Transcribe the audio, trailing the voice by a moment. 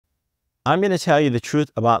I'm going to tell you the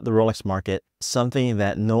truth about the Rolex market, something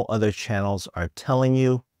that no other channels are telling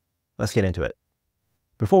you. Let's get into it.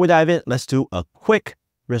 Before we dive in, let's do a quick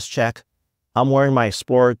wrist check. I'm wearing my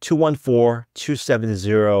Explorer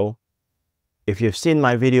 214270. If you've seen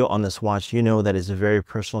my video on this watch, you know that it's very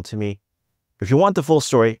personal to me. If you want the full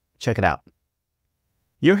story, check it out.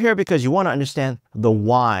 You're here because you want to understand the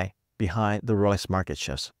why behind the Rolex market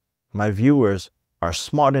shifts. My viewers are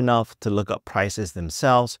smart enough to look up prices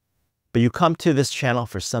themselves, but you come to this channel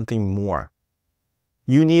for something more.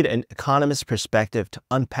 You need an economist perspective to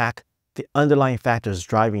unpack the underlying factors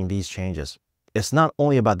driving these changes. It's not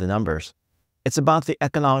only about the numbers. It's about the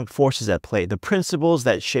economic forces at play, the principles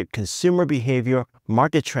that shape consumer behavior,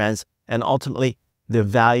 market trends, and ultimately the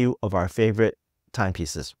value of our favorite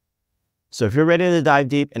timepieces. So if you're ready to dive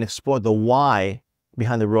deep and explore the why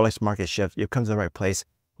behind the Rolex market shift, you've come to the right place.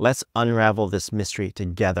 Let's unravel this mystery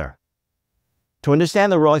together. To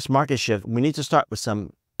understand the Rolex market shift, we need to start with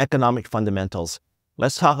some economic fundamentals.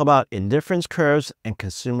 Let's talk about indifference curves and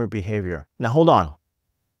consumer behavior. Now hold on.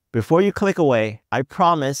 Before you click away, I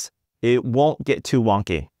promise it won't get too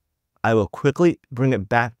wonky. I will quickly bring it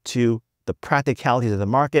back to the practicalities of the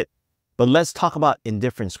market, but let's talk about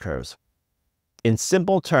indifference curves. In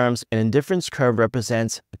simple terms, an indifference curve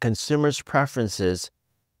represents a consumer's preferences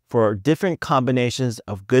for different combinations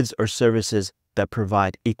of goods or services that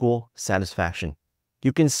provide equal satisfaction.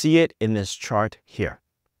 You can see it in this chart here.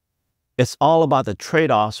 It's all about the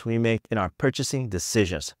trade-offs we make in our purchasing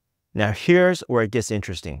decisions. Now here's where it gets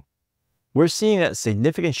interesting. We're seeing a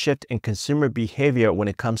significant shift in consumer behavior when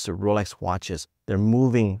it comes to Rolex watches. They're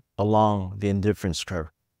moving along the indifference curve.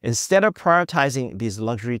 Instead of prioritizing these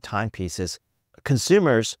luxury timepieces,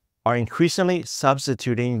 consumers are increasingly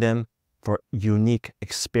substituting them for unique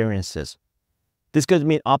experiences. This could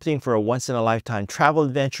mean opting for a once-in-a-lifetime travel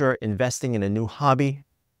adventure, investing in a new hobby,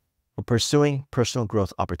 or pursuing personal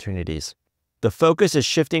growth opportunities. The focus is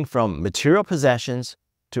shifting from material possessions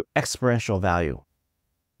to experiential value.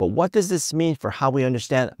 But what does this mean for how we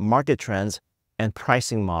understand market trends and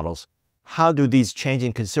pricing models? How do these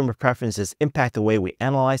changing consumer preferences impact the way we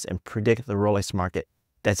analyze and predict the Rolex market?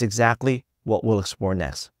 That's exactly what we'll explore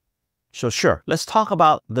next. So sure, let's talk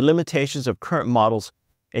about the limitations of current models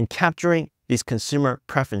in capturing these consumer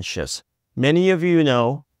preference shifts. Many of you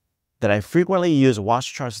know that I frequently use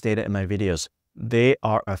watch charts data in my videos. They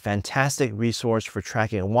are a fantastic resource for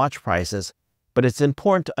tracking watch prices, but it's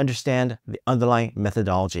important to understand the underlying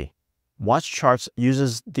methodology. Watch charts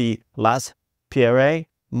uses the Laspeyres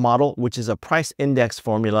Model, which is a price index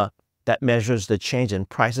formula that measures the change in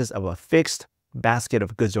prices of a fixed basket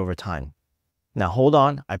of goods over time. Now hold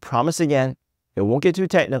on, I promise again, it won't get too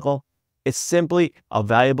technical. It's simply a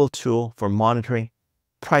valuable tool for monitoring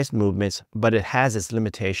price movements, but it has its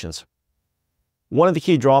limitations. One of the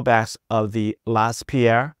key drawbacks of the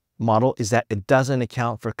Laspeyres model is that it doesn't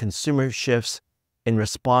account for consumer shifts in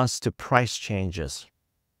response to price changes.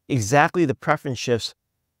 Exactly the preference shifts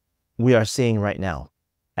we are seeing right now.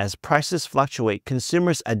 As prices fluctuate,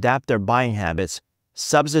 consumers adapt their buying habits,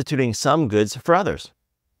 substituting some goods for others.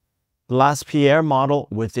 The Laspeyres model,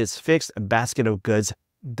 with its fixed basket of goods,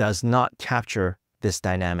 does not capture this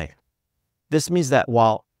dynamic. This means that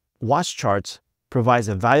while watch charts provides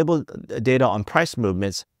a valuable data on price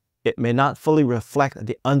movements, it may not fully reflect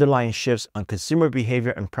the underlying shifts on consumer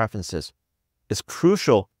behavior and preferences. It's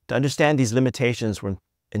crucial to understand these limitations when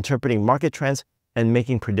interpreting market trends and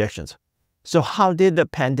making predictions. So how did the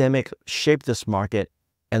pandemic shape this market,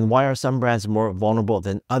 and why are some brands more vulnerable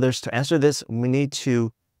than others? To answer this, we need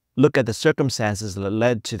to look at the circumstances that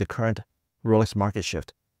led to the current Rolex market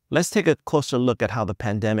shift. Let's take a closer look at how the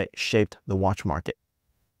pandemic shaped the watch market.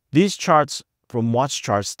 These charts from watch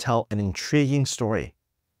charts tell an intriguing story.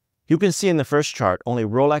 You can see in the first chart only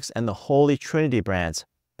Rolex and the Holy Trinity brands,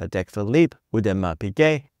 Patek Philippe, Audemars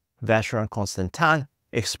Piguet, Vacheron Constantin,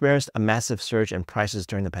 experienced a massive surge in prices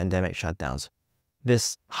during the pandemic shutdowns.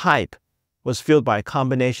 This hype was fueled by a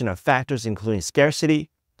combination of factors including scarcity,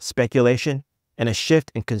 speculation, and a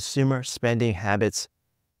shift in consumer spending habits.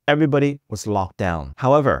 Everybody was locked down.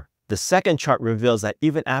 However, the second chart reveals that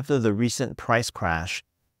even after the recent price crash,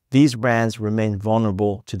 these brands remain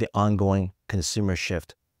vulnerable to the ongoing consumer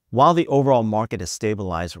shift. While the overall market has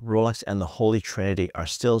stabilized, Rolex and the Holy Trinity are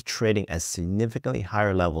still trading at significantly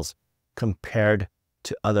higher levels compared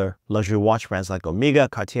to other luxury watch brands like Omega,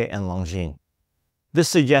 Cartier, and Longines. This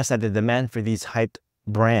suggests that the demand for these hyped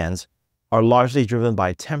brands are largely driven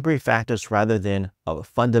by temporary factors rather than a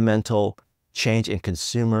fundamental change in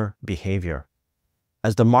consumer behavior.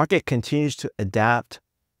 As the market continues to adapt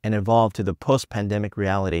and evolve to the post-pandemic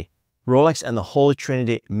reality, Rolex and the Holy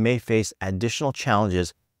Trinity may face additional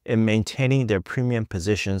challenges in maintaining their premium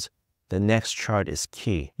positions, the next chart is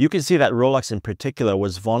key. You can see that Rolex in particular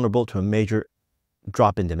was vulnerable to a major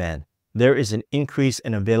drop in demand. There is an increase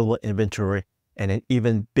in available inventory and an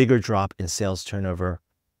even bigger drop in sales turnover.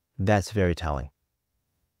 That's very telling.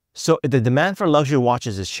 So if the demand for luxury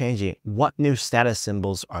watches is changing, what new status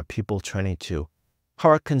symbols are people turning to? How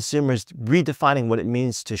are consumers redefining what it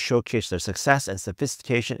means to showcase their success and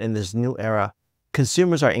sophistication in this new era?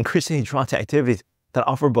 Consumers are increasingly drawn to activities that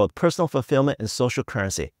offer both personal fulfillment and social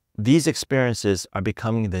currency. These experiences are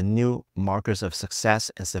becoming the new markers of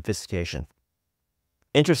success and sophistication.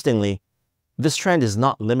 Interestingly, this trend is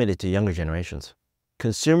not limited to younger generations.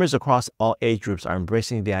 Consumers across all age groups are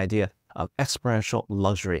embracing the idea of experiential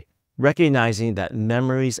luxury, recognizing that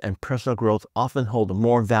memories and personal growth often hold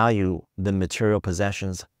more value than material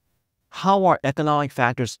possessions. How are economic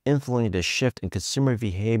factors influencing the shift in consumer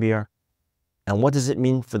behavior? And what does it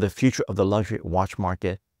mean for the future of the luxury watch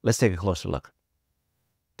market? Let's take a closer look.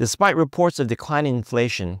 Despite reports of declining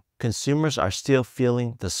inflation, consumers are still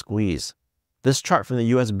feeling the squeeze. This chart from the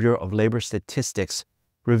U.S. Bureau of Labor Statistics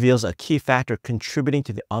reveals a key factor contributing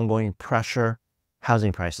to the ongoing pressure: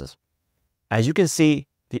 housing prices. As you can see,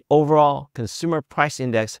 the overall consumer price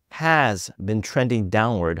index has been trending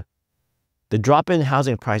downward. The drop in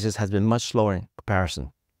housing prices has been much slower in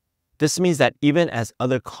comparison. This means that even as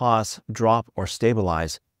other costs drop or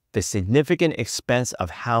stabilize, the significant expense of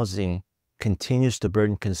housing continues to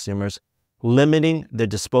burden consumers, limiting their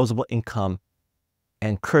disposable income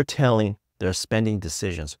and curtailing their spending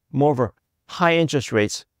decisions. Moreover, high interest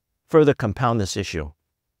rates further compound this issue.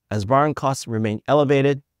 As borrowing costs remain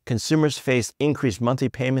elevated, consumers face increased monthly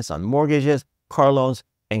payments on mortgages, car loans,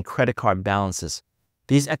 and credit card balances.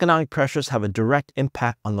 These economic pressures have a direct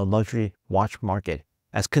impact on the luxury watch market.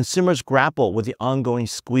 As consumers grapple with the ongoing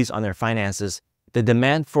squeeze on their finances, the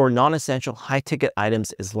demand for non-essential high-ticket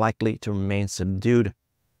items is likely to remain subdued.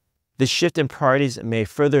 This shift in priorities may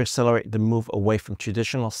further accelerate the move away from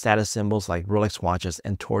traditional status symbols like Rolex watches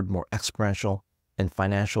and toward more experiential and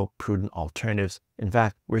financial prudent alternatives. In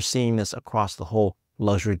fact, we're seeing this across the whole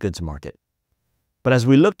luxury goods market. But as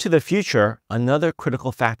we look to the future, another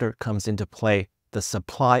critical factor comes into play: the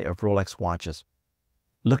supply of Rolex watches.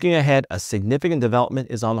 Looking ahead, a significant development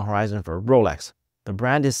is on the horizon for Rolex. The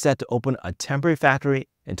brand is set to open a temporary factory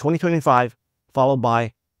in 2025, followed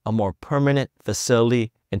by a more permanent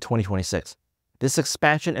facility in 2026. This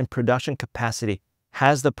expansion in production capacity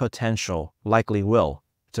has the potential, likely will,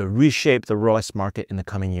 to reshape the Rolex market in the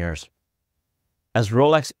coming years. As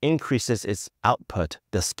Rolex increases its output,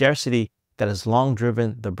 the scarcity that has long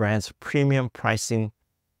driven the brand's premium pricing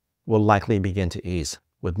will likely begin to ease.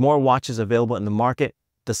 With more watches available in the market,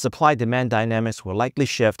 the supply-demand dynamics will likely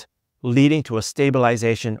shift, leading to a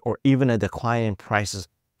stabilization or even a decline in prices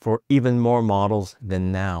for even more models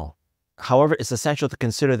than now. However, it's essential to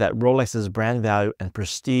consider that Rolex's brand value and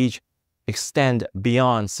prestige extend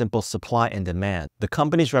beyond simple supply and demand. The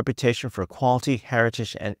company's reputation for quality,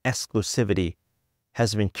 heritage, and exclusivity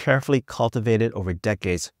has been carefully cultivated over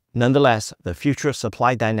decades. Nonetheless, the future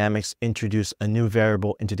supply dynamics introduce a new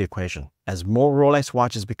variable into the equation. As more Rolex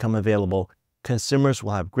watches become available, consumers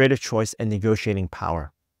will have greater choice and negotiating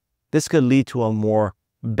power. This could lead to a more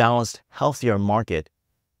balanced, healthier market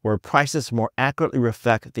where prices more accurately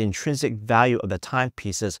reflect the intrinsic value of the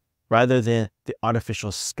timepieces rather than the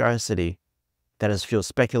artificial scarcity that has fueled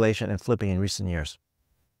speculation and flipping in recent years.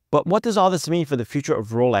 But what does all this mean for the future of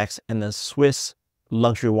Rolex and the Swiss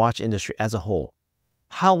luxury watch industry as a whole?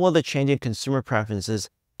 How will the changing consumer preferences,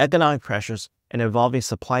 economic pressures, and evolving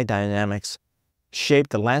supply dynamics shape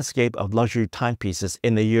the landscape of luxury timepieces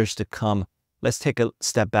in the years to come? Let's take a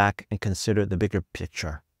step back and consider the bigger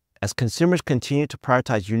picture. As consumers continue to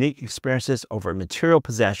prioritize unique experiences over material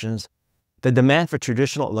possessions, the demand for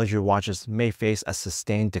traditional luxury watches may face a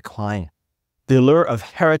sustained decline. The allure of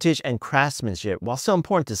heritage and craftsmanship, while still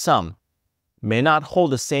important to some, may not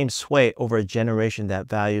hold the same sway over a generation that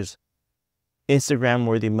values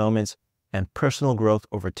Instagram-worthy moments and personal growth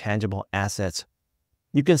over tangible assets.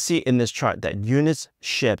 You can see in this chart that units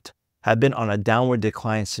shipped have been on a downward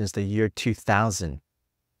decline since the year 2000.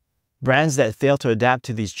 Brands that fail to adapt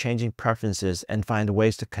to these changing preferences and find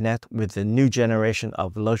ways to connect with the new generation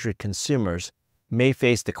of luxury consumers may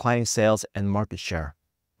face declining sales and market share.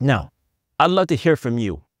 Now, I'd love to hear from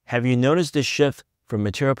you. Have you noticed this shift from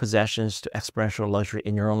material possessions to experiential luxury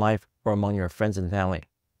in your own life or among your friends and family?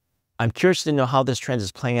 I'm curious to know how this trend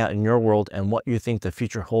is playing out in your world and what you think the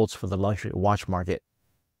future holds for the luxury watch market.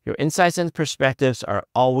 Your insights and perspectives are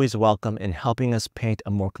always welcome in helping us paint a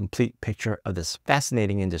more complete picture of this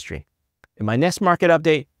fascinating industry. In my next market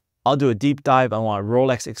update, I'll do a deep dive on why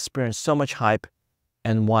Rolex experienced so much hype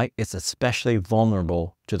and why it's especially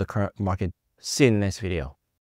vulnerable to the current market. See you in the next video.